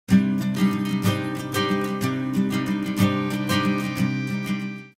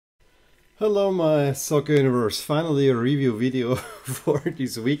Hello my soccer universe, finally a review video for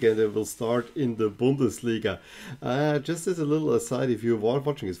this weekend. It will start in the Bundesliga. Just as a little aside, if you're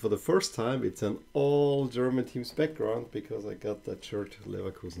watching this for the first time, it's an all German team's background because I got that shirt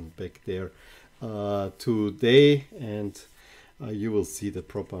Leverkusen back there today, and you will see the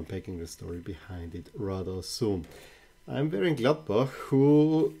proper unpacking the story behind it rather soon. I'm wearing Gladbach,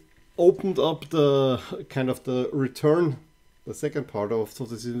 who opened up the return, the second part of the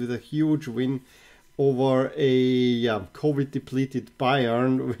season, with a huge win over a COVID depleted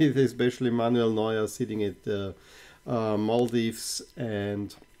Bayern, with especially Manuel Neuer sitting at the Maldives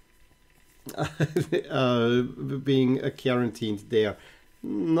and being quarantined there.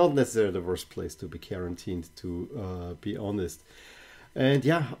 Not necessarily the worst place to be quarantined, to be honest. And we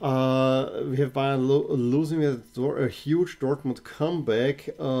have Bayern losing a huge Dortmund comeback,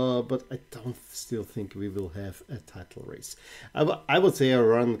 but I don't still think we will have a title race. I would say I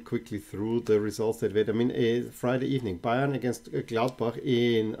run quickly through the results that we had. I mean, Friday evening, Bayern against Gladbach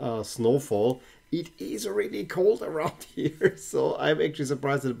in snowfall. It is really cold around here, so I'm actually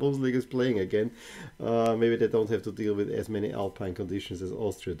surprised that the Bundesliga is playing again. Maybe they don't have to deal with as many alpine conditions as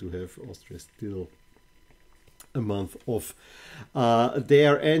Austria do have. Austria still a month off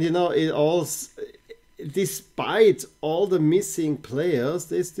there, and it all, despite all the missing players,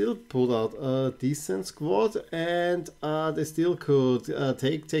 they still put out a decent squad, and they still could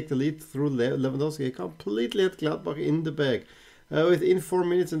take the lead through Lewandowski. Completely had Gladbach in the bag. Within 4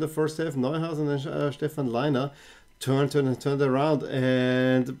 minutes in the first half, Neuhaus and Stefan Leiner turned around,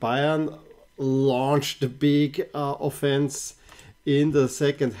 and Bayern launched the big offense in the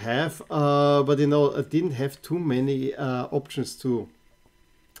second half, but I didn't have too many options to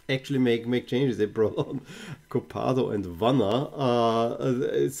actually make changes. They brought on Copado and Vanna,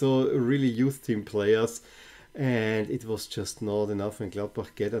 so really youth team players, and it was just not enough, and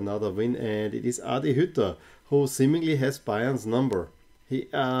Gladbach get another win, and it is Adi Hütter who seemingly has Bayern's number.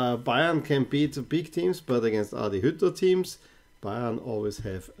 Bayern can beat big teams, but against Adi Hütter teams, Bayern always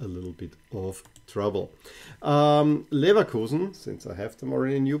have a little bit of trouble. Leverkusen, since I have them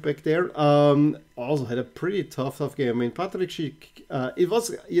already new back there, also had a pretty tough game. I mean, Patrick Schick, it was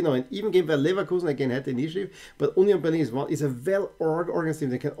an even game where Leverkusen again had the initiative, but Union Berlin is a well-organized team.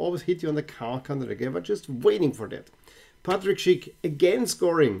 They can always hit you on the counter again, but just waiting for that. Patrick Schick again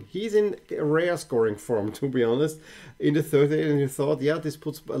scoring. He's in rare scoring form, to be honest, in the third, and you thought, this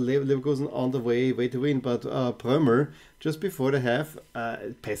puts Leverkusen on the way to win. But Prömer, just before the half,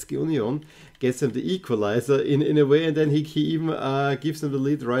 pesky Union, gets them the equalizer in a way, and then he even gives them the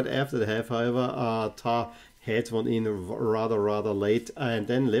lead right after the half. However, Tar had one in rather late, and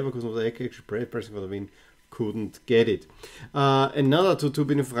then Leverkusen was actually pressing for the win. Couldn't get it. Another 2-2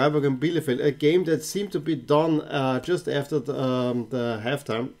 between Freiburg and Bielefeld, a game that seemed to be done just after the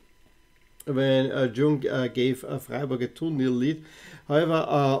halftime, when Jung gave Freiburg a 2-0 lead. However,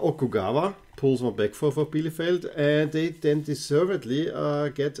 Okugawa pulls one back for Bielefeld, and they then deservedly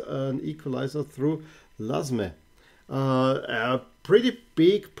get an equalizer through Lasme. A pretty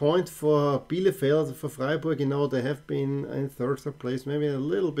big point for Bielefeld. For Freiburg, they have been in third place, maybe a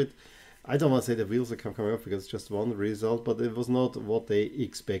little bit. I don't want to say the wheels are coming off because it's just one result, but it was not what they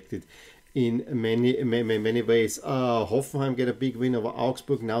expected in many ways. Hoffenheim get a big win over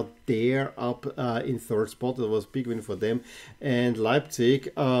Augsburg. Now they're up in third spot. It was a big win for them. And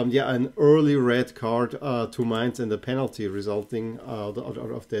Leipzig, an early red card to Mainz, and the penalty resulting out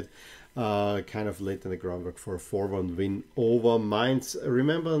of that kind of late in the groundwork for a 4-1 win over Mainz.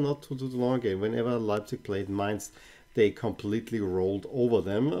 Remember, not too long ago, whenever Leipzig played Mainz, they completely rolled over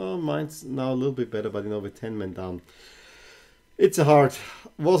them. Mainz now a little bit better, but with 10 men down,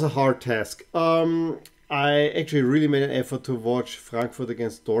 was a hard task. I actually really made an effort to watch Frankfurt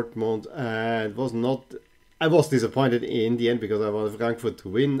against Dortmund, and I was disappointed in the end because I wanted Frankfurt to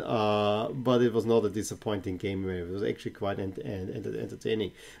win, but it was not a disappointing game. It was actually quite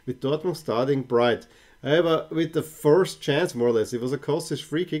entertaining, with Dortmund starting bright. However, with the first chance, more or less, it was a costly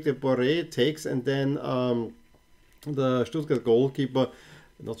free kick that Boré takes, and then the Stuttgart goalkeeper,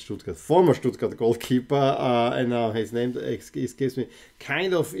 former Stuttgart goalkeeper, and now his name escapes me,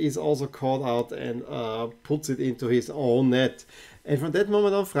 kind of is also caught out and puts it into his own net. And from that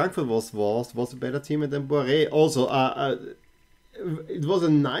moment on, Frankfurt was a better team than Boré. Also, it was a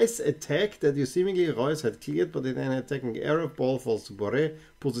nice attack that you seemingly Reus had cleared, but in an attacking error, ball falls to Boré,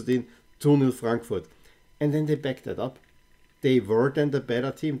 puts it in, 2-0 Frankfurt. And then they backed that up. They were then the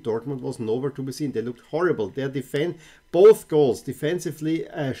better team. Dortmund was nowhere to be seen. They looked horrible. Their both goals defensively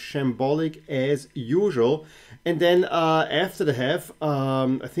shambolic as usual. And then after the half,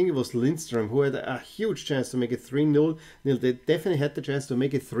 I think it was Lindström who had a huge chance to make it 3-0. They definitely had the chance to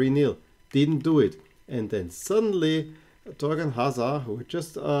make it 3-0. didn't do it. And then suddenly Torgan Hazard, who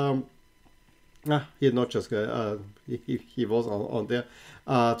just he had not just he was on there.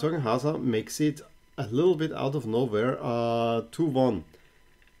 Torgan Hazard makes it a little bit out of nowhere, 2-1.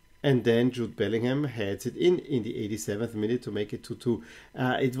 And then Jude Bellingham heads it in the 87th minute to make it 2-2.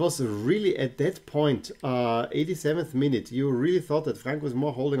 It was really at that point, 87th minute, you really thought that Frank was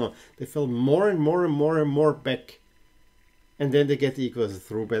more holding on. They fell more and more back. And then they get the equalizer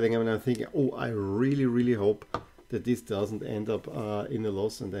through Bellingham, and I'm thinking, oh, I really hope that this doesn't end up in a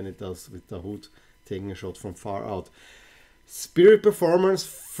loss, and then it does with Dahoud taking a shot from far out. Spirit performance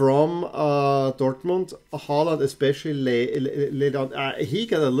from Dortmund. Haaland especially laid on. He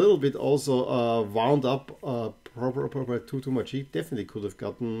got a little bit also wound up too much. He definitely could have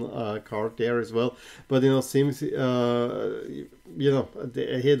gotten a card there as well. But seems he had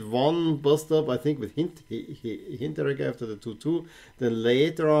one bust up, I think, with Hinteregger after the 2-2. Then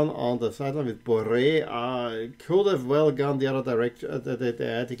later on the sideline with Borré, could have well gone the other direction. They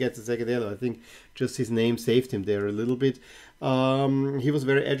had to get the second yellow. I think just his name saved him there a little bit. He was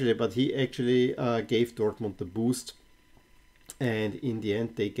very agile, but he actually gave Dortmund the boost. And in the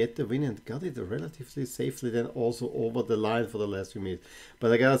end, they get the win and got it relatively safely then also over the line for the last few minutes.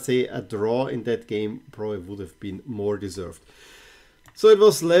 But I gotta say, a draw in that game probably would have been more deserved. So it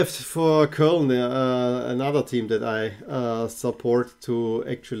was left for Köln, another team that I support, to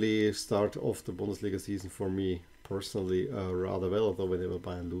actually start off the Bundesliga season for me personally rather well. Although whenever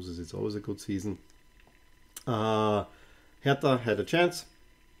Bayern loses, it's always a good season. Hertha had a chance.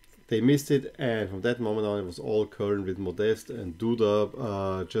 They missed it, and from that moment on, it was all Köln with Modest and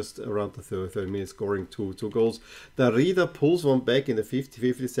Duda just around the 30 minutes scoring two goals. Darida pulls one back in the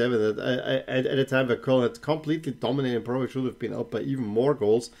 57 at a time where Köln had completely dominated, probably should have been up by even more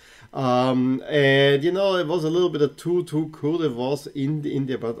goals. And it was a little bit of 2-2 cool it was in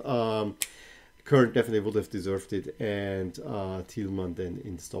there, but Köln definitely would have deserved it, and Thielmann then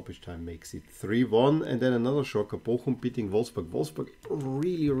in stoppage time makes it 3-1. And then another shocker, Bochum beating Wolfsburg. Wolfsburg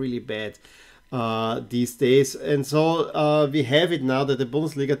really bad these days, and so we have it now that the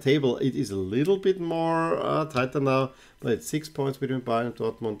Bundesliga table, it is a little bit more tighter now, but it's 6 points between Bayern and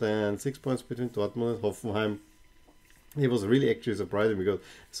Dortmund and 6 points between Dortmund and Hoffenheim. It was really actually surprising, because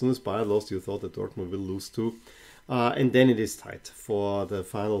as soon as Bayern lost, you thought that Dortmund will lose too. And then it is tight for the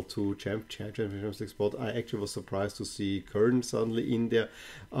final two Champions League spot. I actually was surprised to see Köln suddenly in there.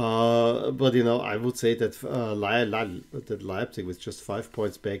 But I would say that Leipzig with just 5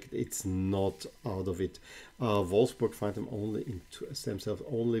 points back, it's not out of it. Wolfsburg find themselves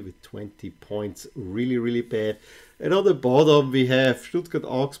only with 20 points. Really bad. And on the bottom we have Stuttgart,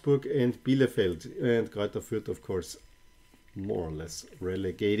 Augsburg and Bielefeld. And Greuther Fürth, of course, more or less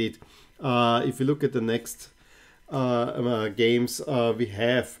relegated. If you look at the next games, we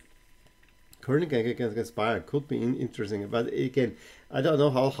have Köln against Bayern. Could be interesting, but again, I don't know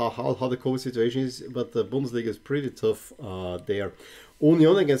how the COVID situation is, but the Bundesliga is pretty tough there.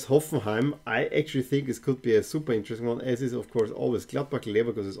 Union against Hoffenheim, I actually think this could be a super interesting one, as is of course always Gladbach.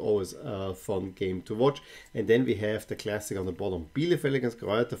 Leverkusen is always a fun game to watch. And then we have the classic on the bottom, Bielefeld against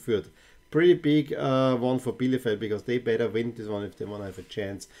Greuther Fürth. Pretty big one for Bielefeld, because they better win this one if they want to have a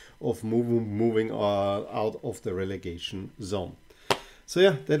chance of moving out of the relegation zone. So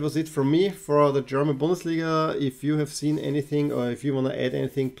yeah, that was it from me for the German Bundesliga. If you have seen anything, or if you want to add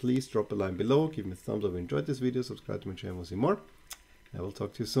anything, please drop a line below. Give me a thumbs up if you enjoyed this video. Subscribe to my channel to see more. I will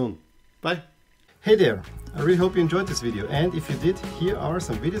talk to you soon. Bye. Hey there, I really hope you enjoyed this video, and if you did, here are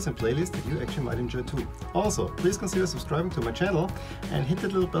some videos and playlists that you actually might enjoy too. Also, please consider subscribing to my channel and hit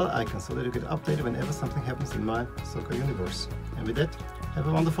that little bell icon so that you get updated whenever something happens in my soccer universe. And with that, have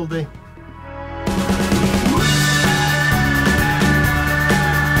a wonderful day.